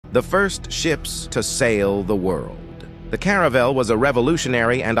the first ships to sail the world. The Caravel was a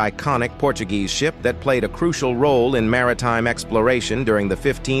revolutionary and iconic Portuguese ship that played a crucial role in maritime exploration during the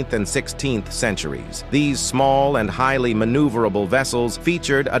 15th and 16th centuries. These small and highly maneuverable vessels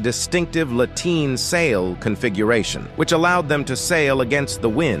featured a distinctive lateen sail configuration, which allowed them to sail against the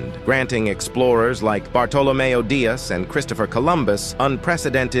wind, granting explorers like Bartolomeo Dias and Christopher Columbus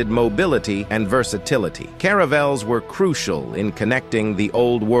unprecedented mobility and versatility. Caravels were crucial in connecting the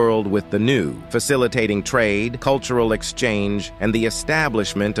Old World with the New, facilitating trade, cultural exchange, and the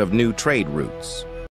establishment of new trade routes.